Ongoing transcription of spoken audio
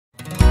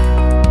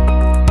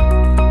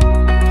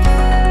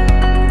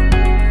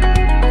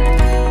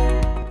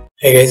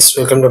Hey guys,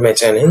 welcome to my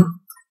channel.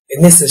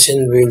 In this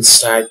session, we will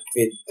start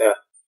with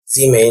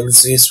Gmail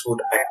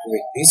GSuite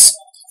Activities.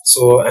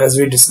 So, as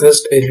we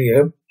discussed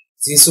earlier,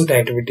 GSuite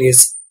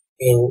Activities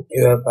in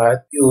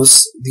UiPath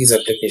use these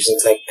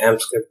applications like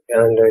AppScript,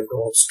 Calendar,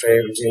 Notes,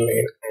 Drive,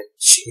 Gmail, and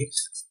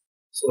Sheets.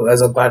 So,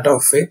 as a part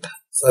of it,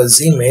 for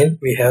Gmail,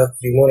 we have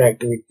three more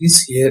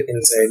activities here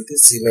inside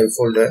this Gmail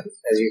folder,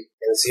 as you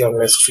can see on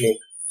my screen.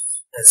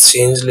 As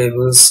change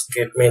labels,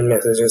 get mail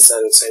messages,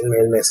 and send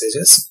mail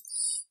messages.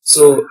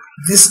 So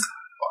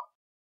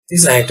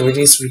these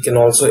activities we can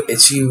also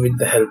achieve with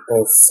the help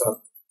of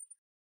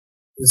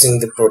using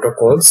the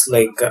protocols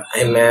like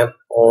IMAP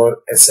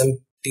or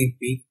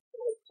SMTP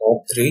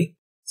POP3,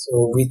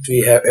 so which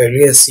we have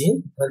earlier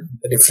seen. But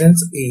the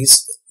difference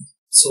is,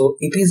 so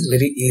it is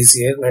very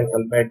easier when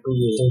compared to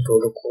using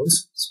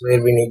protocols, so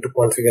where we need to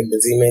configure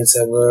the Gmail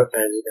server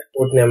and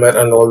port number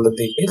and all the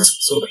details.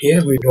 So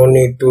here we don't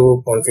need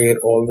to configure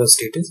all those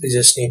details. We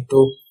just need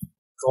to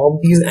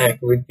drop these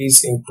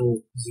activities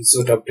into the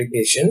GSuite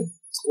application,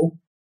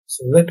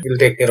 so that will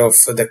take care of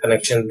the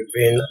connection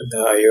between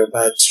the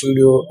UiPath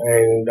Studio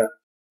and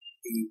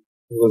the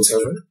Google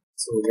server.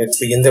 So let's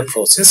begin the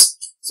process.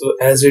 So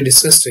as we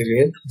discussed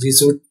earlier,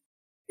 GSuite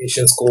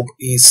application scope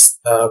is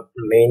the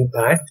main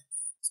part.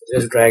 So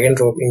just drag and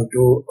drop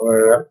into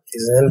our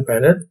design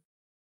panel.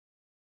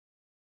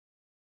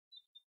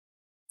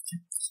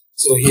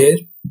 So here,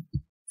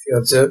 if you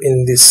observe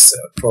in this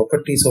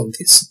properties of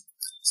this,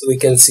 so we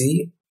can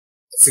see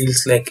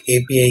fields like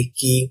API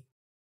key,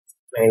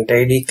 client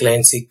ID,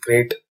 client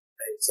secret,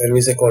 and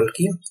service account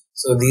key.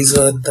 So these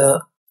are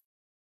the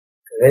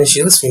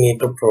credentials we need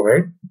to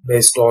provide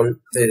based on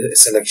the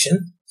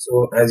selection.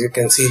 So as you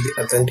can see,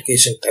 the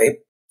authentication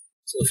type.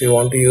 So if you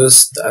want to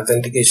use the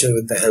authentication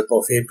with the help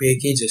of API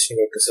key, just you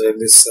need to select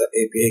this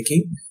API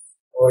key.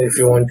 Or if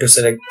you want to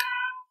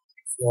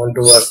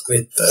work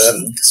with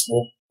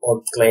smoke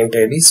or client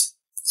IDs,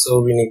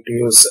 so we need to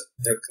use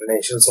the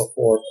credentials of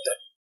both the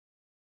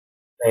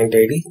client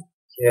ID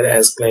here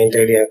as client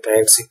ID and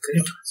client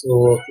secret,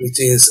 so which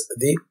is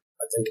the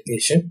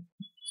authentication.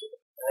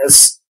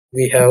 As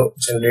we have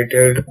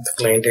generated the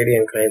client ID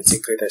and client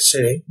secret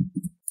yesterday,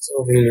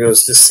 so we will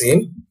use the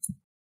same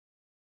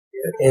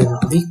here in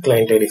the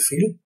client ID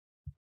field.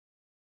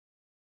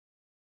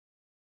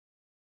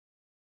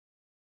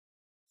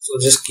 So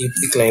just keep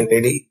the client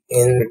ID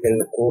in between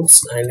the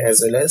quotes and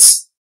as well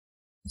as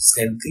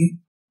set the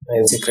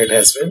client secret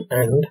as well.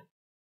 And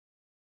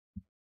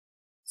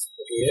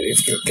here,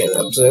 if you can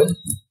observe,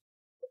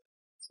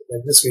 so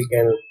like this, we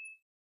can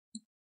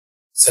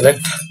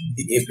select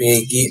the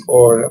API key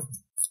or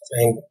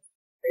client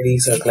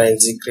IDs or client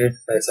secret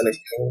by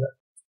selecting the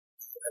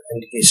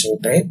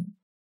authentication type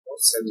or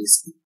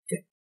service key.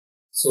 Okay.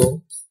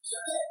 So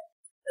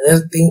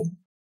another thing,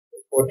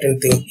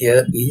 important thing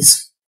here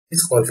is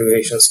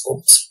configuration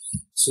scopes.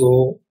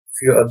 So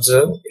if you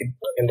observe, it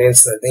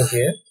contains nothing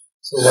here.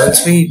 So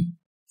once we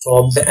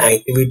drop the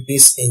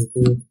activities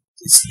into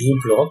this new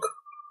block,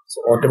 so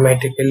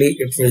automatically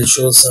it will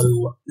show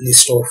some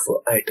list of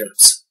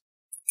items.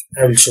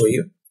 I will show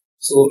you.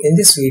 So in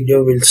this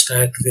video, we'll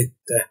start with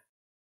the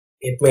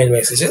email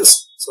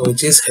messages, so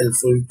which is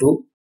helpful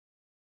to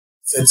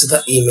fetch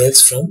the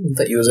emails from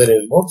the user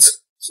inbox.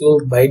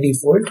 So by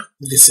default,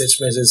 the search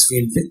message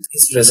field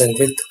is present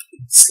with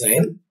this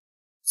line,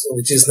 so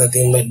which is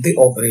nothing but the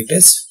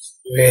operators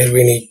where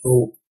we need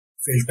to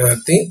filter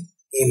the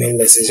email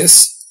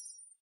messages.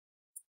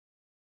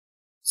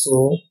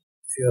 So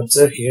if you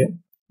observe here,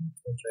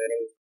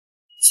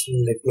 so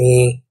let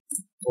me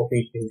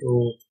copy it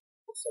into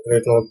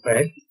separate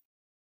notepad.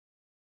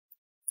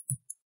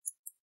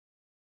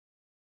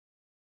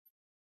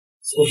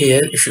 So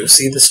here, if you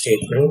see the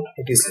statement,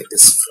 it is like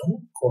this: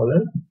 from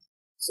colon,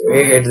 so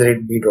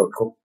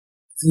a@b.com.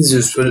 This is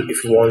useful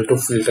if you want to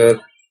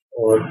filter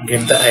or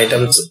get the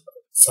items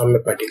from a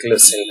particular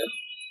sender.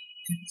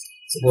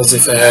 Suppose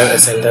if I have a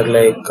sender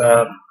like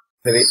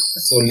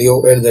so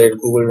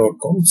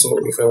leo@google.com. So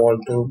if I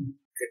want to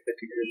get the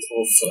details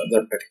of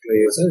that particular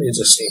user, you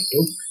just need to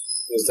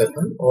use that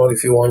one. Or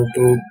if you want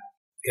to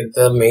get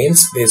the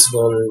mails based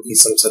on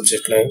some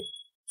subject line,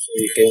 so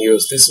you can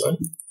use this one.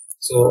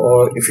 So,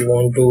 or if you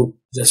want to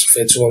just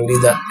fetch only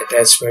the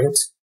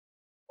attachments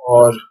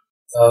or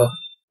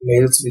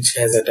mails which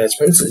has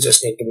attachments, you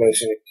just need to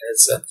mention it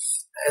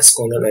as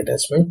colon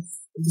attachment.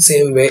 In the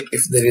same way,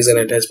 if there is an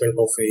attachment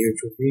of a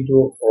YouTube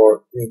video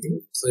or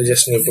anything, so you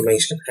just need to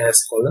mention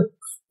as colon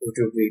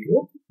YouTube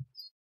video,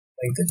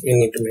 like that we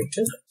need to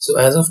mention. So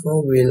as of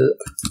now, we'll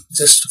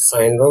just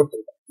find out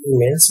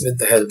emails with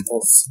the help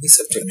of the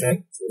subject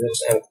line. So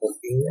just I'm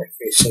copying the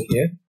question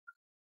here.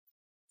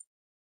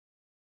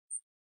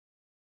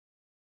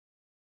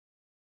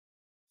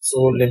 So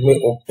let me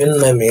open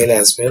my mail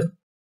as well.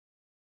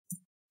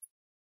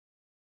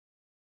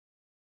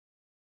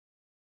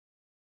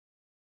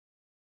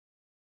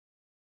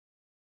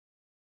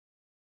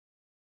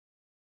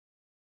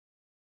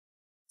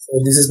 So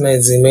this is my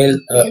Gmail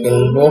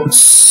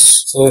inbox.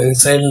 So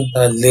inside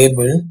the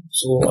label,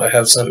 so I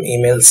have some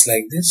emails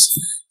like this.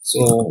 So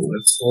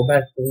let's go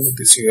back to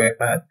this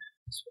UiPath.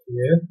 So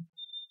here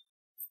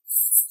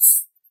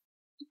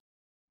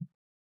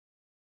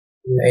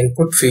in the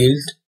input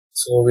field,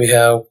 so we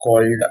have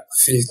called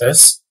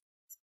filters,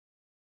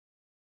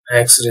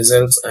 max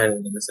results,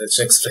 and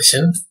search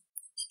expression.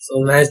 So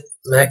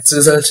max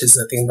results is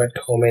nothing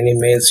but how many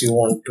mails you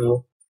want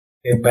to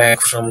get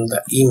back from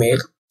the email.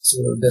 So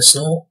there's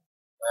no,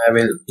 I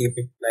will keep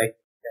it like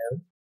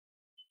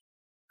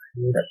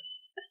that.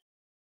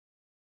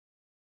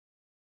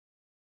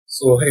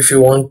 So if you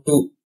want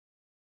to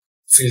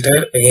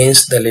filter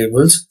against the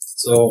labels,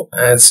 so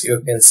as you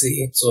can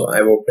see, so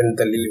I've opened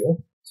the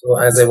Leo. So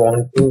as I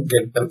want to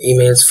get the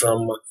emails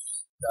from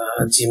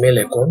the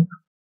Gmail account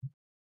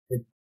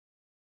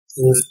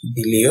in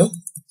the Leo,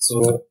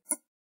 so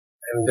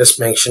I'm just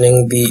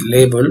mentioning the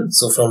label.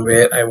 So from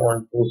where I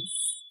want to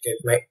get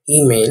my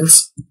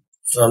emails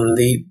from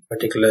the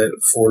particular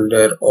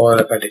folder or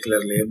a particular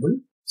label.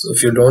 So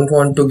if you don't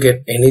want to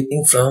get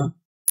anything from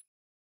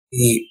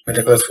the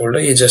particular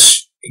folder, you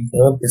just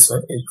ignore this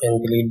one. You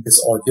can delete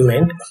this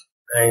argument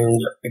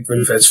and it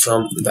will fetch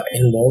from the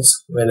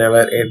inbox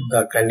whenever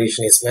the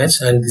condition is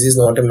matched, and this is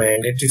not a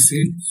mandatory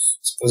field.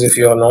 Suppose if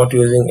you are not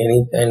using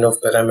any kind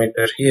of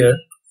parameter here,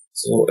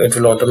 so it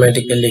will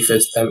automatically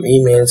fetch them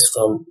emails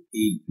from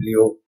the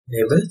Leo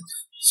label.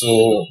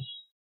 So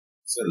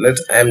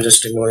I'm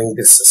just removing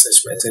this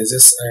such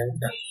messages, and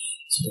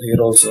so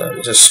here also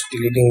I'm just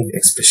deleting the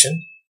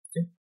expression.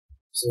 Okay.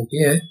 So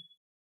here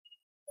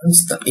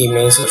once the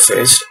emails are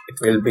fetched, it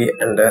will be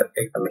under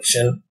a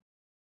collection,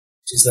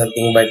 which is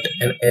nothing but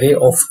an array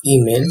of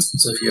emails.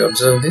 So if you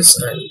observe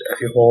this and if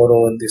you hover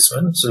over this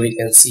one, so we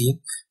can see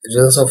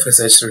the results of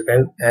research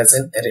returned as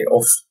an array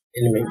of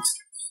elements.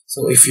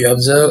 So if you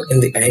observe in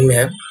the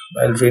IMAP,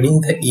 while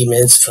reading the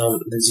emails from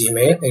the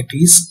Gmail, it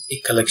is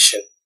a collection,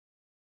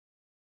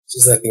 which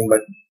is nothing but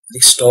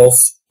list of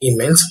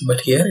emails, but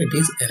here it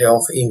is array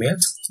of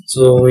emails.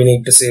 So we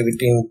need to save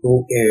it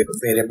into a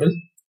variable.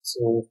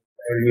 So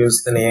I will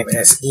use the name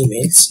as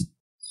emails.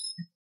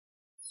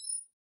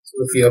 So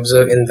if you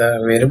observe in the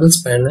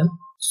variables panel,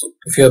 so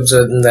if you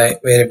observe in the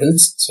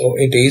variables, so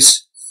it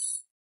is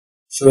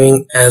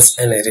showing as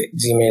an array,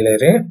 Gmail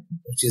array,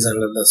 which is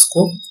under the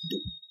scope.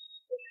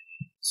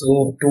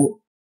 So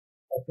to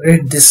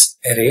operate this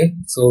array,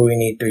 so we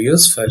need to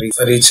use for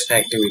each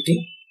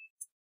activity.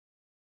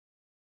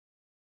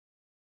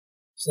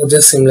 So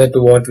just similar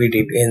to what we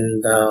did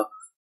in the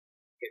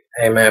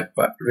IMAP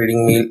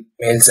reading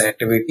mails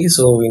activity,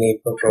 so we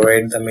need to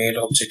provide the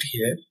mail object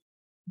here.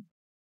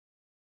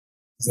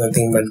 It's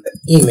nothing but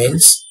the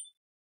emails.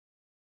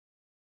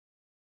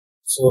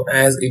 So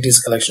as it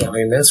is collection of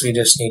emails, we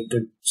just need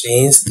to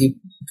change the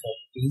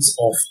properties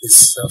of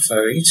this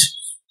for each.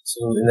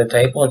 So in the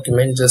type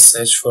argument, just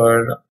search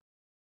for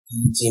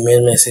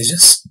Gmail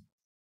messages.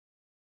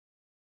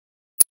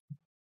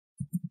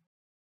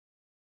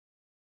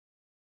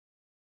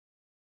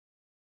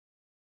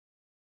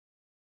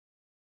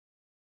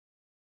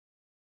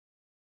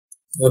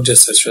 Or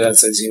just search for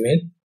as a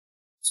Gmail.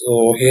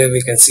 So here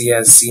we can see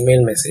as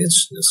Gmail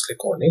message, just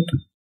click on it.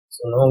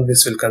 So now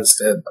this will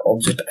consider the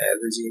object as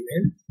a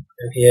Gmail,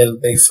 and here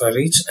the for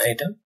each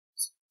item,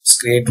 let's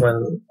create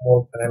one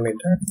more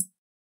parameter.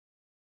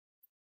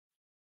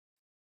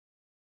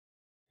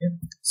 Okay.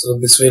 So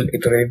this will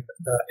iterate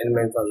the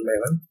element one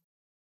by one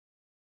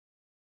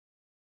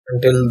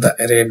until the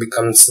array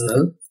becomes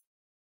null.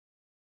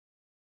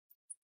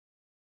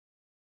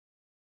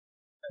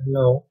 And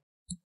now,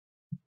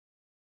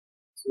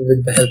 so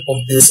with the help of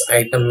this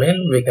item mail,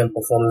 we can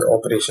perform the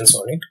operations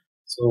on it.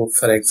 So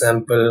for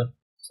example,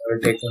 I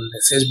will take one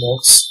message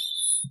box,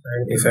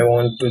 and if I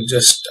want to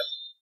just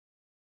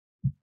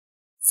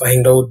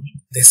find out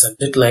the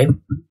subject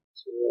line,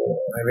 so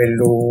I will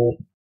do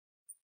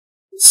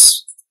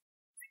this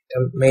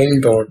mail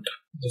dot.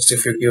 Just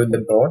if you give the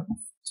dot,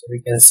 so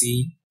we can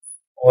see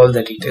all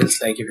the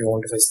details. Like if you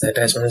want to fetch the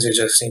attachments, you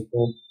just need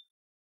to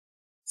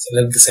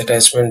select this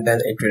attachment, then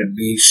it will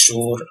be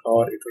stored,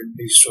 or it will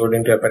be stored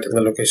into a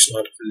particular location,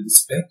 or it will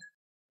display.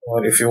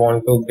 Or if you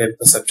want to get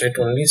the subject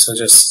only, so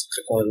just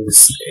click on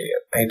this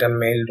item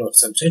mail dot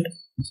subject.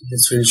 So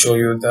this will show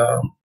you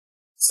the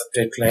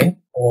subject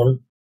line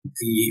on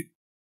the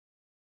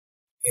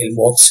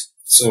mailbox.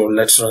 So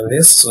let's run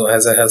this. So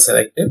as I have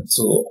selected,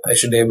 so I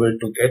should be able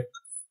to get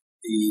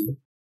the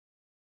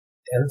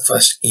 10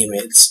 first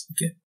emails.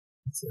 Okay.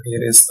 So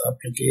here is the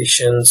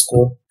application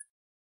scope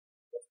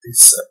of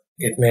this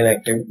get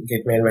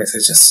mail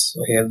messages.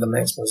 So here the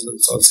max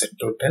is all set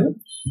to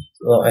 10.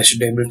 So I should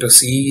be able to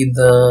see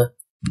the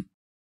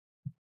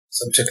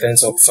subject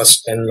lines of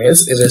first 10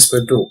 mails,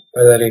 irrespective of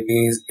whether it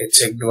is a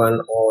checked one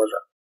or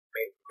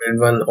read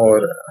one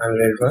or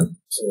unread one.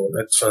 So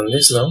let's run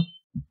this now.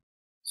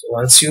 So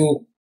once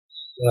you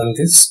run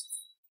this,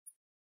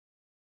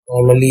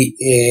 normally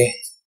a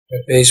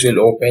web page will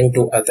open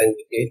to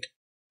authenticate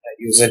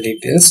user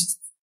details.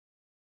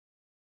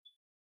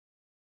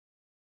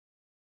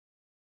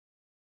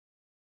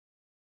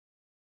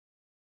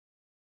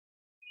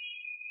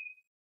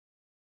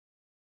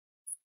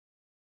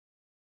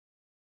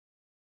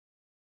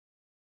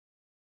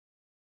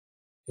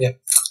 Yeah,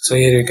 so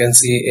here you can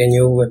see a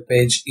new web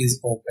page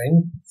is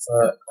open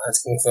for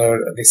asking for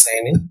the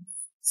sign in.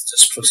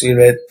 Just proceed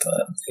with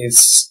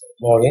his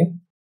login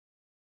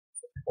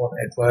for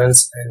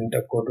advanced and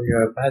go to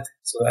UiPath.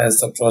 So as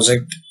the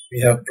project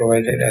we have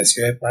provided as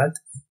UiPath,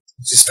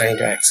 which is trying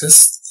to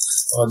access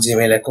our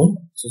Gmail account.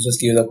 So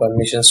just give the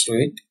permissions to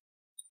it.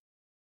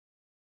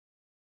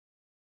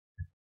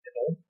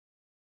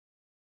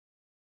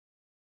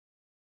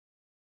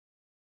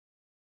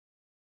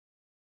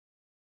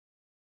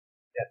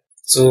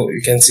 So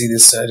you can see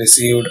this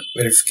received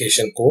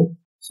verification code.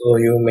 So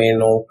you may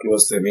now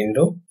close the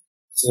window.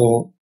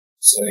 So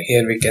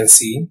here we can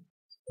see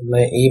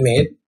my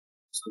email.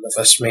 So the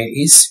first mail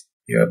is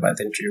UiPath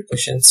interview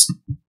questions.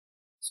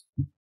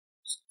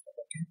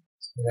 Okay.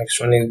 So next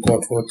one is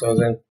got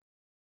 4000,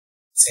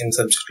 same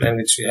subject line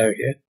which we have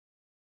here.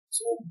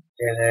 So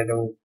then I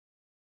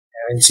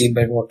haven't seen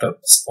by what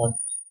respond.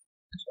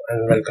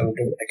 And welcome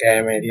to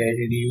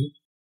academy.edu.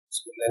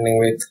 So learning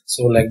with,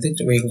 so like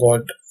that we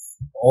got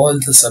all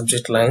the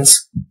subject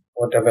lines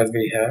whatever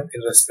we have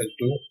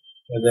irrespective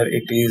whether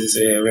it is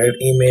a read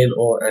email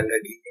or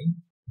unread email.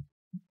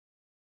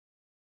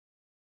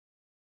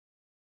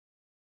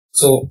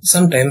 So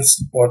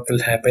sometimes what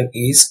will happen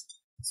is,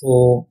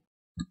 so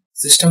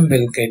system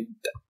will get,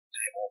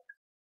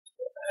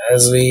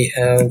 as we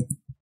have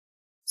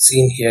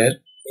seen here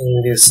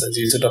in this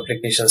GSuite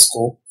application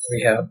scope,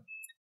 we have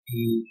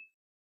the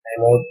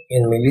timeout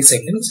in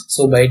milliseconds.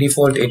 So by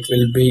default it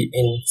will be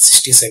in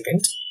 60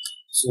 seconds.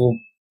 So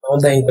now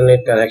the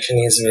internet connection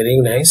is very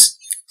nice,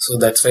 so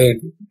that's why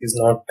it is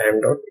not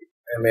timed out.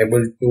 I'm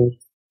able to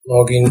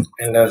log in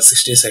under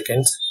 60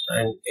 seconds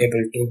and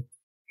able to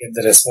get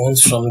the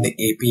response from the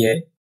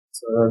API.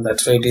 So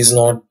that's why it is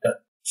not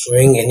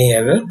showing any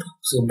error.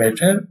 So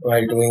better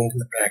while doing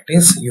the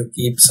practice you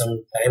keep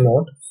some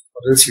timeout,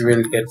 or else you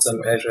will get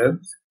some error.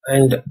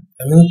 And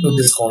coming to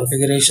this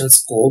configuration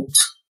scope,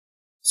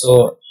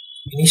 so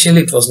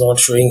initially it was not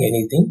showing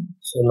anything,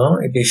 so now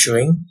it is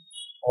showing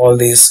all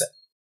these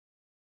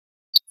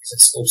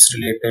scopes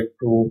related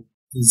to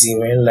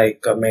Gmail, like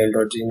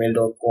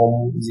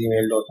mail.gmail.com,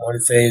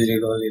 gmail.modify,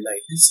 read only,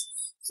 like this.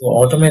 So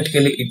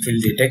automatically it will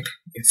detect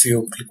if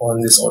you click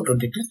on this auto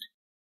detect,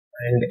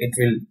 and it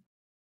will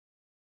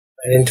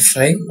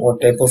identify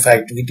what type of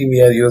activity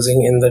we are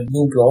using in the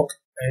do block,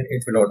 and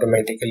it will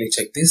automatically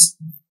check this.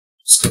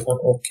 Just click on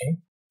OK.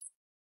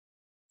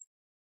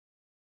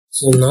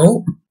 So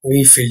now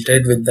we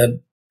filtered with the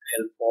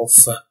help of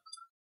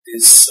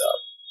this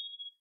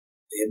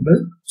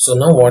table. So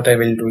now what I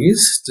will do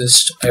is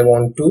just I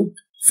want to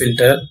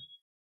filter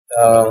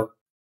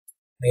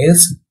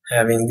mails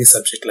having the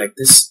subject like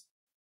this.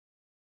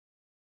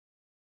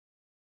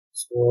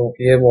 So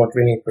here what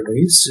we need to do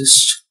is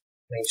just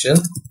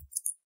mention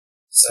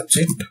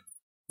subject.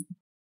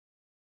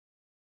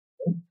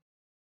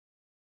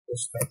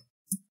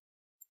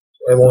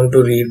 So I want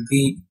to read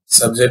the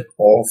subject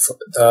of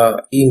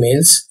the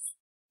emails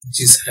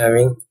which is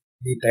having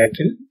the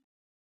title.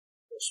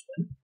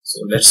 So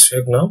let's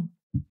check now.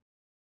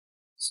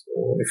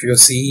 So if you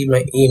see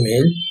my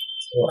email,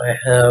 so I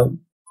have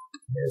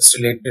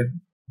related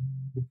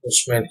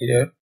postman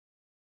here.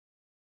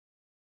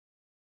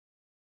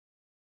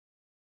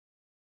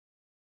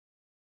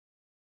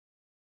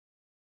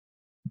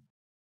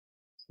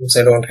 Since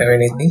I don't have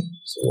anything,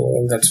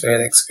 so that's why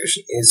the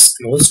execution is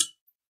closed.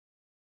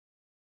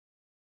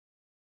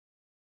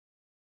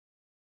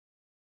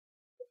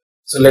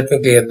 So let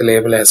me clear the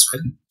label as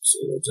well. So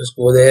just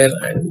go there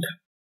and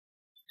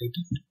delete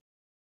it.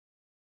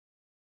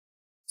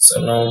 So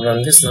now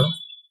run this now.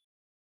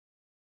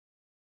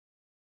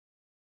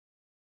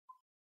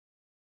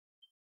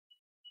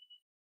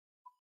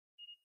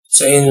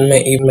 So in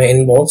my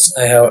inbox,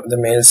 I have the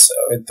mails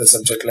with the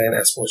subject line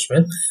as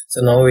postman.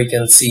 So now we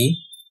can see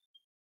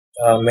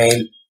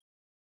mail.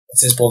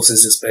 This box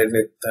is displayed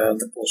with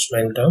the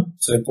postman term.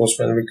 So the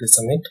postman will click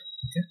submit.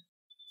 Okay.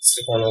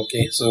 Click on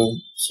OK. So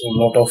a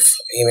lot of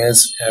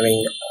emails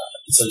having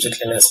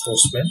subject line as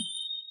postman.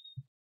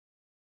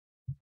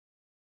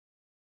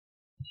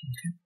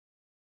 Okay.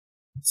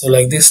 So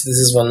like this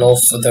is one of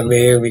the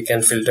way we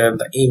can filter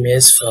the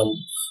emails from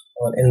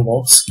our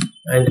inbox.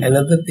 And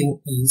another thing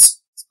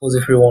is, suppose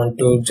if you want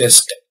to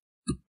just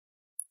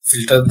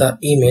filter the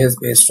emails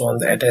based on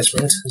the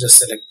attachments, just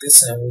select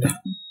this and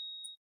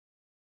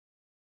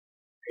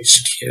paste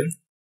it here.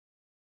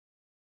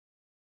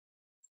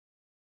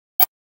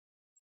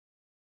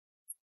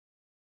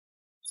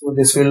 So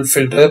this will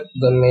filter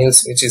the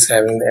mails which is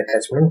having the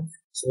attachment.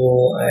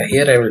 So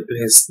here I will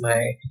place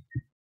my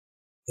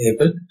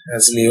label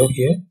as Leo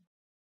here.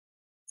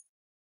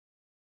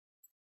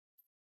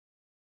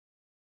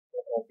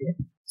 Okay.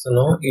 So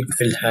now it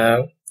will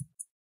have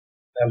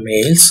the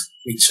mails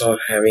which are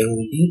having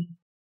the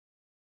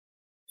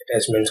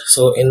attachment.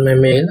 So in my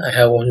mail I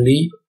have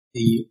only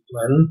the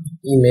one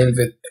email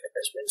with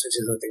attachments, which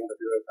is nothing but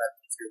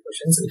few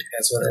questions. It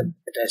has one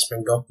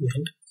attachment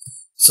document.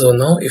 So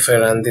now if I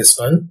run this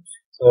one,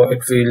 so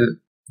it will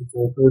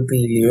go to the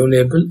Leo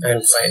label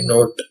and find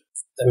out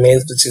the mail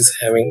which is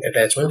having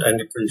attachment, and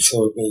it will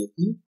show me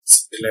the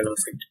subject line of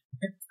it.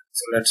 Okay,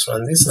 so let's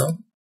run this now.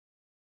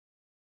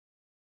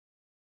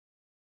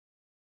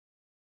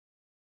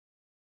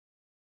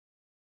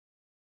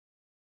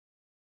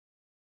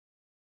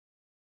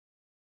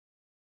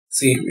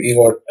 See, we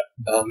got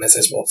the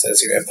message box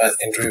as UiPath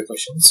interview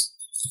questions.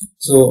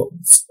 So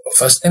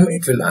first time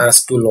it will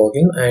ask to log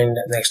in, and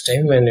next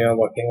time when you are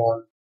working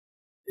on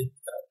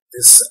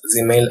this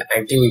Gmail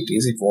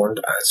activities, it won't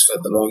ask for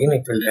the login.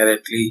 It will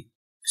directly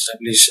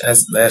establish,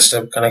 as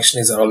the connection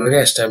is already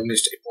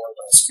established. It won't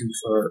ask you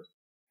for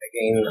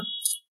again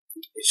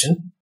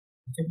application.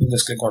 Okay, we'll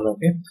just click on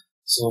OK.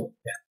 So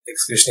yeah, the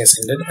execution is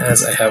ended,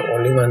 as I have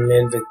only one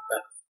mail with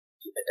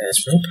the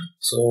attachment.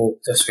 So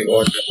just we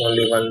got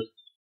only one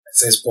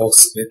message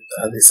box with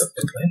the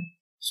subject line.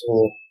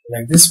 So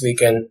like this, we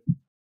can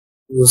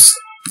use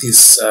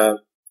this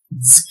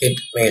skip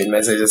mail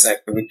messages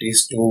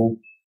activities to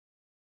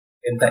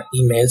get the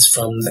emails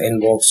from the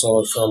inbox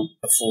or from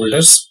the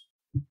folders.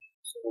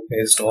 So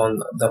based on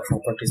the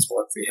properties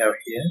what we have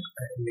here,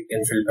 and we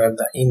can filter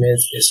the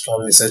emails based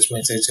on the search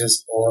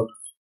messages or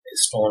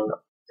based on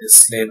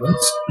these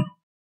labels.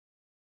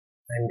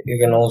 And you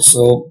can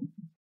also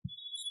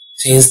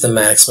change the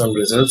maximum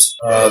results,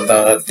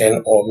 the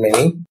 10 or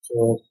many.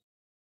 So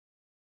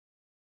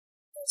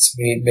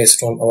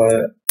based on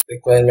our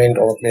requirement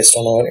or based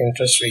on our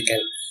interest, we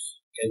can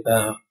get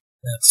the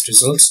next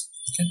results.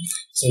 Okay,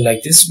 so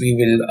like this we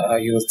will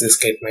use this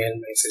get mail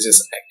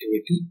messages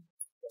activity.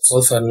 That's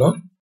all for now.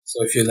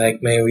 So if you like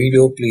my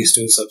video, please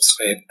do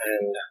subscribe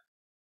and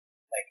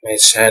like my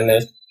channel.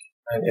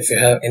 And if you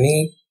have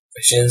any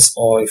questions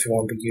or if you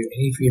want to give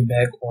any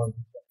feedback on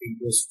the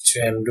videos which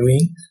I am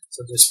doing,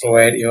 so just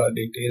provide your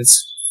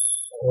details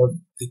or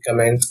the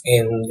comment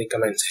in the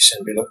comment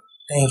section below.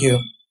 Thank you.